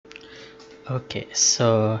Okay,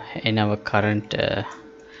 so in our current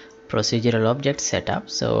procedural object setup,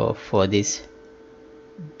 so for this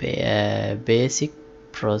basic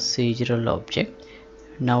procedural object,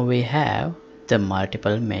 now we have the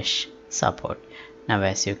multiple mesh support. Now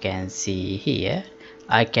as you can see here,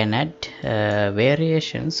 I can add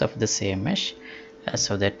variations of the same mesh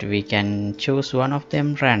so that we can choose one of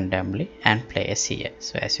them randomly and place here.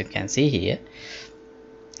 So as you can see here,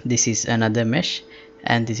 this is another mesh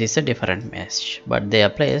and this is a different mesh, but they are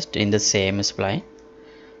placed in the same spline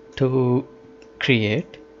to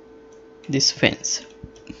create this fence.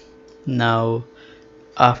 Now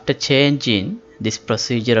after changing this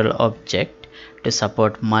procedural object to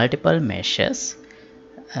support multiple meshes,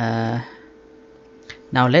 now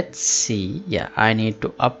let's see, I need to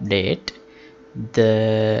update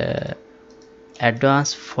the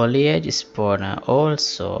advanced foliage spawner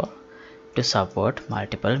also to support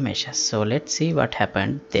multiple meshes. So let's see what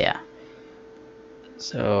happened there.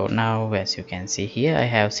 So now as you can see here, I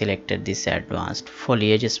have selected this advanced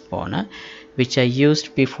foliage spawner which I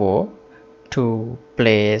used before to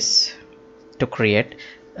create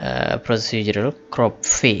procedural crop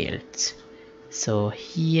fields. So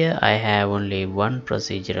here I have only one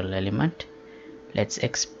procedural element. Let's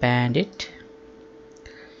expand it,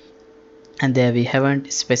 and there we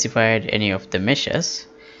haven't specified any of the meshes,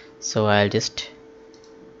 so I'll just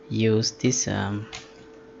use this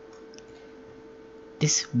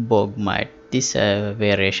this bogmite, this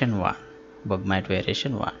variation 1, bogmite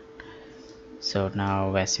variation 1. So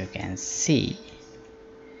now as you can see,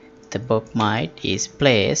 the bogmite is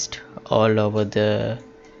placed all over the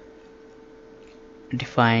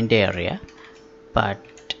defined area, but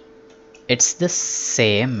it's the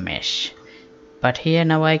same mesh. But here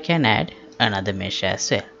now I can add another mesh as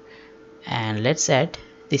well, and let's add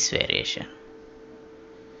this variation.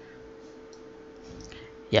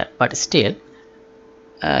 But still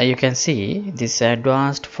you can see this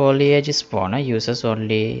advanced foliage spawner uses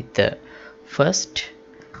only the first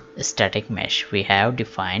static mesh we have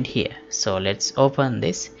defined here. So let's open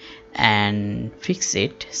this and fix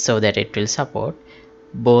it so that it will support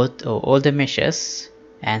both all the meshes,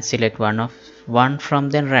 and select one from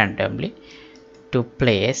them randomly to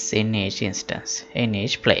place in each instance, in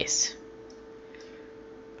each place.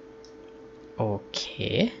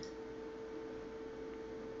 Okay,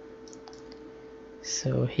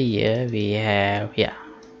 so here we have,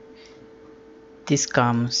 this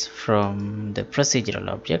comes from the procedural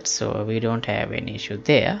object, so we don't have any issue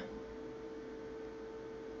there.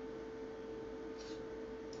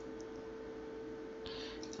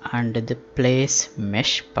 Under the place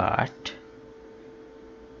mesh part,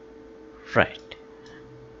 right,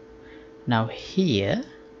 now here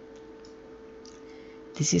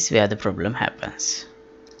this is where the problem happens.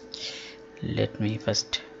 Let me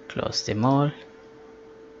first close them all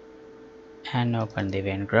and open the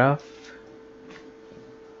event graph.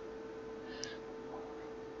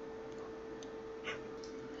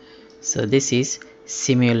 So this is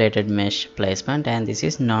simulated mesh placement and this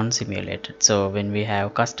is non-simulated. So when we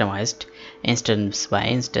have customized instance by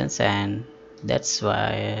instance, and that's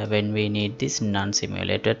why when we need this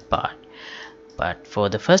non-simulated part. But for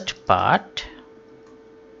the first part,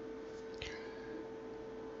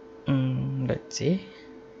 let's see.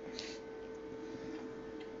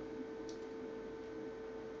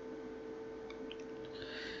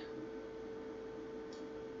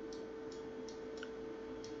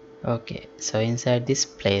 Okay, so inside this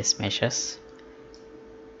place meshes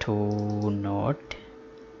to node,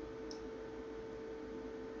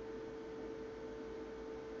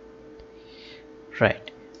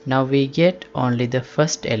 right, now we get only the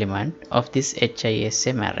first element of this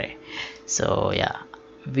HISM array. So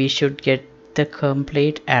we should get the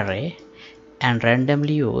complete array and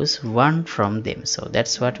randomly use one from them. So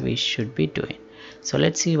that's what we should be doing. So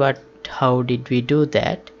let's see how did we do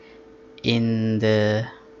that in the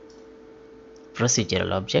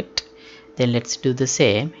procedural object. Then let's do the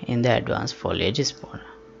same in the advanced foliage spawner.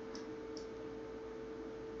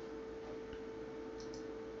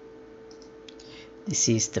 This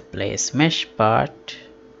is the place mesh part.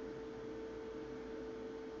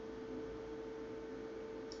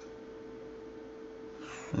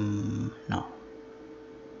 No,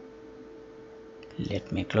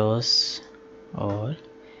 let me close all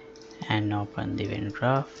and open the event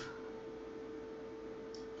graph.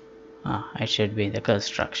 It should be the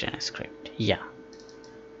construction script.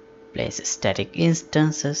 Place static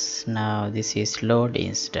instances. Now this is load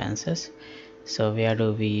instances. So where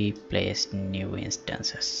do we place new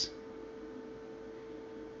instances?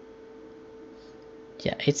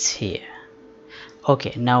 It's here.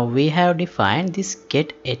 Okay, now we have defined this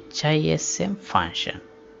get HISM function.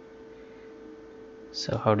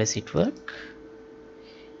 So how does it work?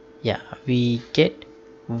 Yeah, we get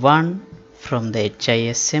 1 from the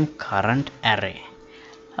HISM current array.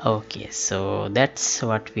 Okay, so that's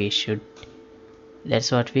what we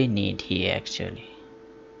need here actually.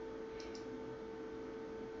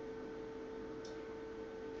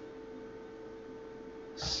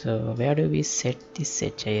 So where do we set this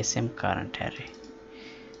HISM current array?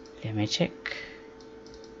 Let me check.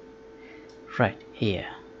 Right here.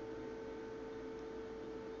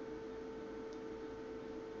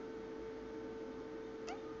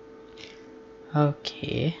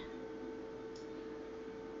 Okay.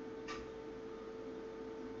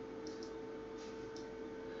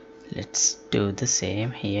 Let's do the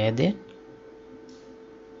same here then.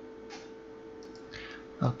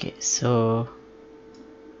 Okay, so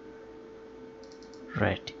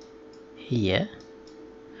right here,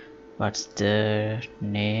 what's the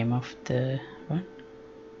name of the one?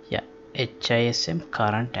 Yeah, HISM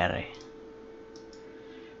current array.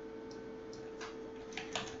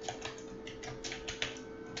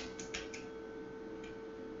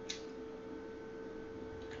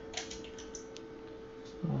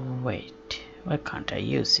 Wait, why can't I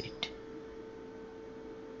use it?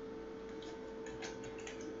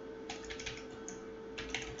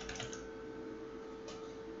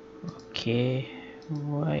 Okay,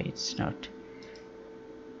 why it's not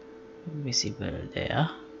visible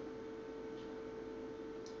there?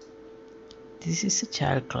 This is a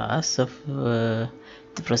child class of the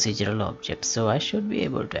procedural object, so I should be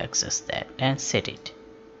able to access that and set it.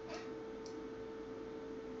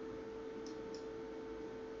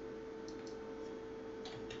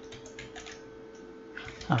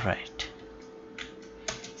 Alright,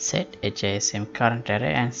 set HISM current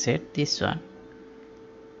array and set this one.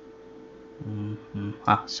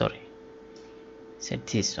 Sorry, set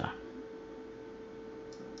this one,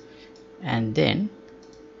 and then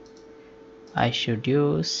I should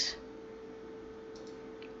use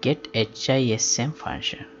get HISM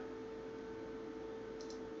function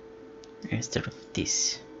instead of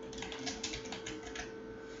this.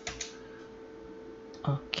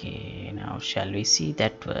 Okay, now shall we see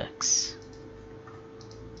that works?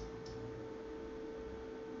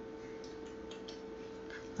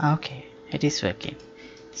 Okay, it is working.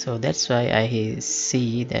 So that's why I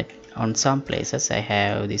see that on some places I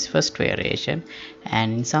have this first variation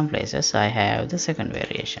and in some places I have the second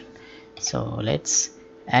variation. So let's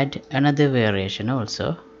add another variation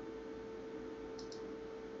also,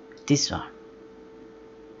 this one,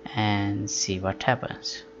 and see what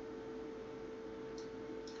happens.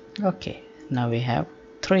 Okay, now we have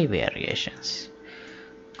 3 variations.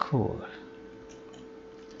 Cool.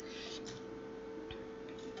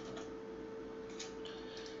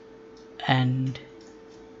 And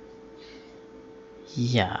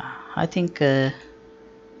yeah, I think I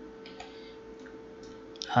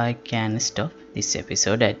can stop this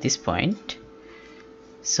episode at this point.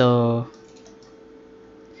 So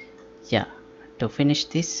yeah, to finish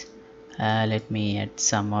this, let me add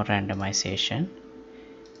some more randomization.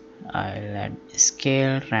 I'll add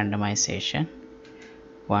scale randomization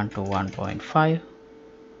 1 to 1.5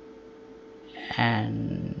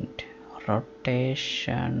 and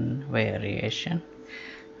rotation variation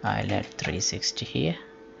I'll add 360 here.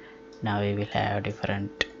 Now we will have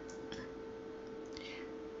different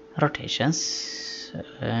rotations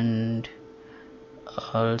and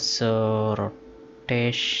also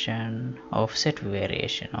rotation offset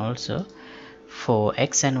variation also. For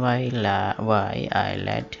x and y I'll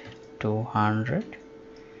add 200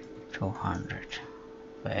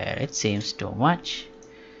 where it seems too much,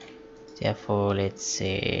 therefore let's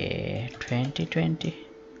say 20.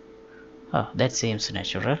 Oh, that seems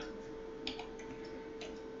natural.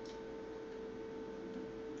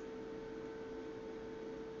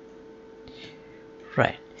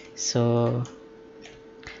 Right, so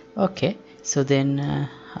okay, so then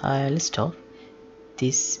I'll stop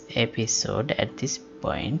this episode at this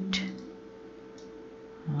point.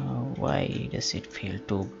 Why does it feel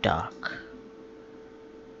too dark?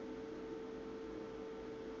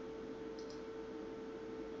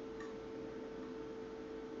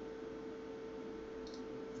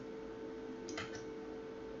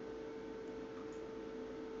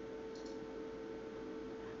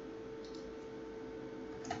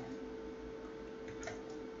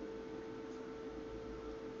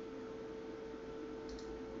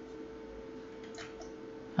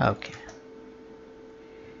 Okay,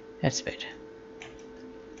 that's better.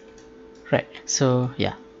 Right, so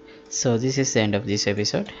yeah, so this is the end of this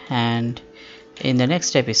episode, and In the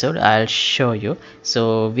next episode I'll show you.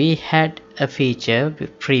 So we had a feature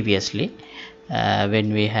previously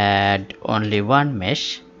when we had only one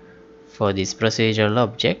mesh for this procedural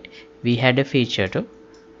object. We had a feature to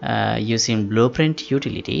using blueprint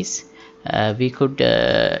utilities we could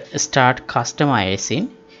start customizing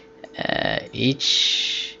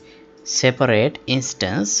each separate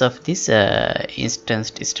instance of this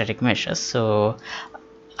instanced static meshes. So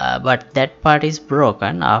but that part is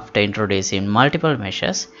broken after introducing multiple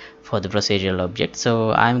meshes for the procedural object.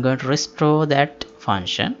 So I'm going to restore that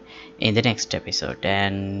function in the next episode.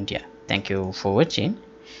 And yeah, thank you for watching.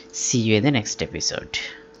 See you in the next episode.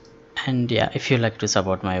 And yeah, if you like to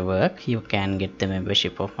support my work, you can get the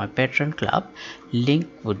membership of my Patreon club. Link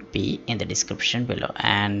would be in the description below.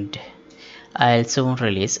 And I'll soon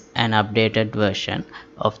release an updated version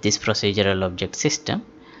of this procedural object system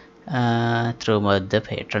through the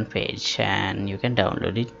Patreon page, and you can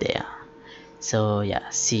download it there. So yeah,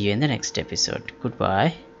 see you in the next episode.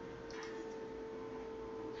 Goodbye.